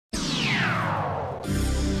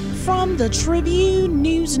From the Tribune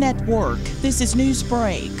News Network, this is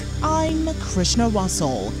Newsbreak. I'm Krishna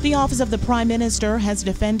Russell. The Office of the Prime Minister has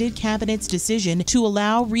defended Cabinet's decision to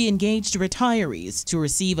allow re-engaged retirees to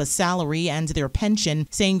receive a salary and their pension,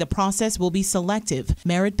 saying the process will be selective,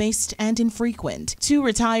 merit-based, and infrequent. 2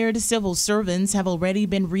 retired civil servants have already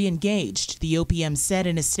been re-engaged, the OPM said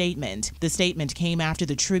in a statement. The statement came after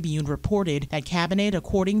the Tribune reported that Cabinet,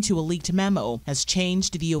 according to a leaked memo, has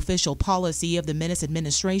changed the official policy of the Minnis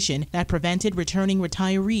administration that prevented returning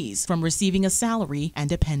retirees from receiving a salary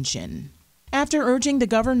and a pension. After urging the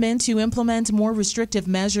government to implement more restrictive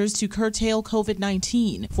measures to curtail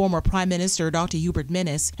COVID-19, former Prime Minister Dr. Hubert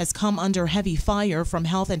Minnis has come under heavy fire from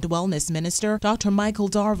Health and Wellness Minister Dr. Michael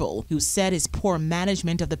Darvill, who said his poor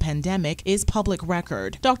management of the pandemic is public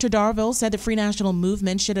record. Dr. Darvill said the Free National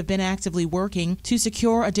Movement should have been actively working to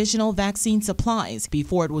secure additional vaccine supplies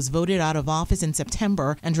before it was voted out of office in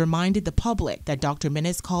September, and reminded the public that Dr.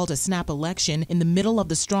 Minnis called a snap election in the middle of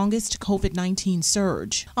the strongest COVID-19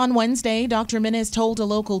 surge. On Wednesday, Dr. Minnis told a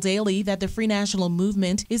local daily that the Free National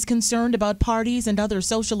Movement is concerned about parties and other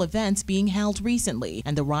social events being held recently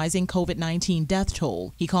and the rising COVID-19 death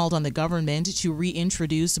toll. He called on the government to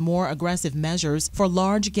reintroduce more aggressive measures for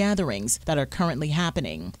large gatherings that are currently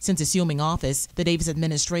happening. Since assuming office, the Davis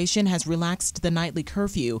administration has relaxed the nightly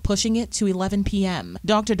curfew, pushing it to 11 p.m.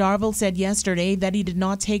 Dr. Darvill said yesterday that he did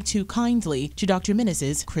not take too kindly to Dr.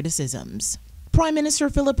 Minnis's criticisms. Prime Minister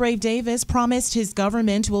Philip Brave Davis promised his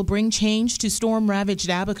government will bring change to storm-ravaged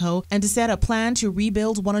Abaco, and said a plan to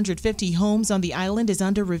rebuild 150 homes on the island is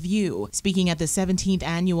under review. Speaking at the 17th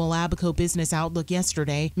annual Abaco Business Outlook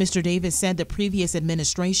yesterday, Mr. Davis said the previous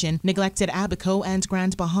administration neglected Abaco and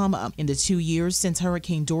Grand Bahama in the 2 years since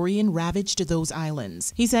Hurricane Dorian ravaged those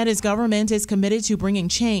islands. He said his government is committed to bringing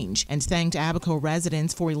change and thanked Abaco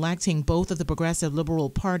residents for electing both of the Progressive Liberal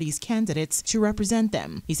Party's candidates to represent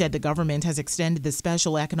them. He said the government has extended the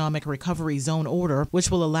Special Economic Recovery Zone order,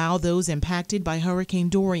 which will allow those impacted by Hurricane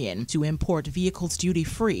Dorian to import vehicles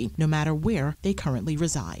duty-free, no matter where they currently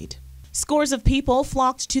reside. Scores of people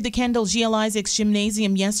flocked to the Kendall Geologics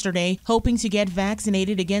Gymnasium yesterday, hoping to get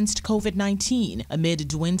vaccinated against COVID-19 amid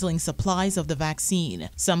dwindling supplies of the vaccine.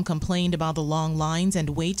 Some complained about the long lines and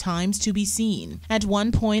wait times to be seen. At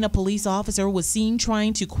one point, a police officer was seen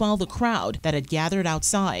trying to quell the crowd that had gathered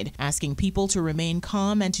outside, asking people to remain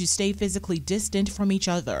calm and to stay physically distant from each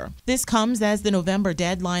other. This comes as the November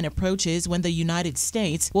deadline approaches, when the United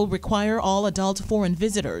States will require all adult foreign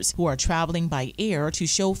visitors who are traveling by air to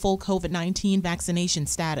show full COVID-19 vaccination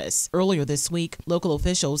status. Earlier this week, local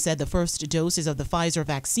officials said the first doses of the Pfizer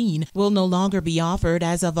vaccine will no longer be offered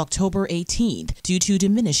as of October 18th due to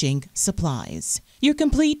diminishing supplies. Your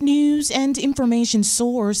complete news and information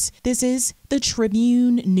source, this is the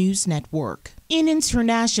Tribune News Network. In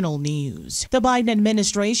international news, the Biden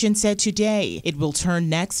administration said today it will turn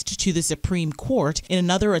next to the Supreme Court in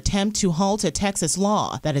another attempt to halt a Texas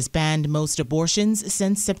law that has banned most abortions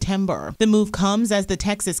since September. The move comes as the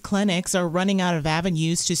Texas clinics are running out of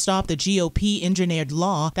avenues to stop the GOP-engineered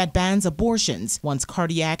law that bans abortions once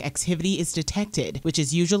cardiac activity is detected, which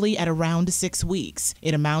is usually at around 6 weeks.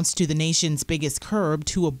 It amounts to the nation's biggest curb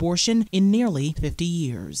to abortion in nearly 50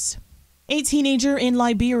 years. A teenager in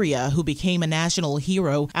Liberia who became a national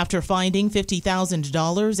hero after finding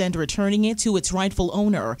 $50,000 and returning it to its rightful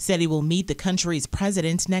owner said he will meet the country's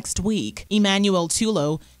president next week. Emmanuel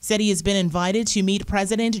Tulo said he has been invited to meet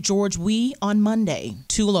President George Weah on Monday.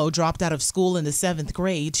 Tulo dropped out of school in the 7th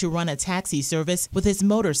grade to run a taxi service with his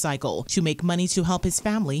motorcycle to make money to help his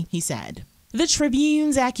family, he said. The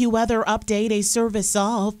Tribune's AccuWeather update, a service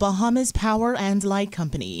of Bahamas Power and Light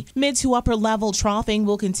Company. Mid to upper level troughing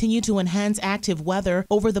will continue to enhance active weather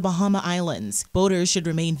over the Bahama Islands. Boaters should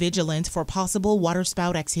remain vigilant for possible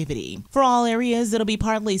waterspout activity. For all areas, it'll be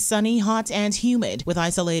partly sunny, hot, and humid, with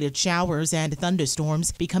isolated showers and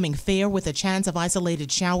thunderstorms becoming fair with a chance of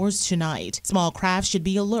isolated showers tonight. Small craft should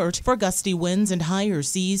be alert for gusty winds and higher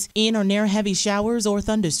seas in or near heavy showers or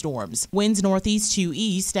thunderstorms. Winds northeast to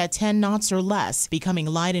east at 10 knots or less, becoming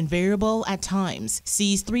light and variable at times.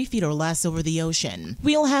 Seas 3 feet or less over the ocean.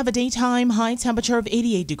 We'll have a daytime high temperature of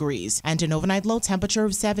 88 degrees and an overnight low temperature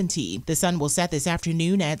of 70. The sun will set this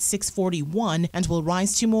afternoon at 6:41 and will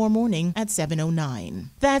rise tomorrow morning at 7:09.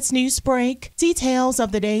 That's Newsbreak. Details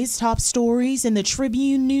of the day's top stories in the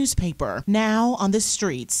Tribune newspaper now on the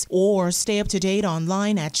streets, or stay up to date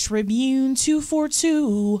online at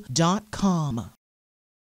Tribune242.com.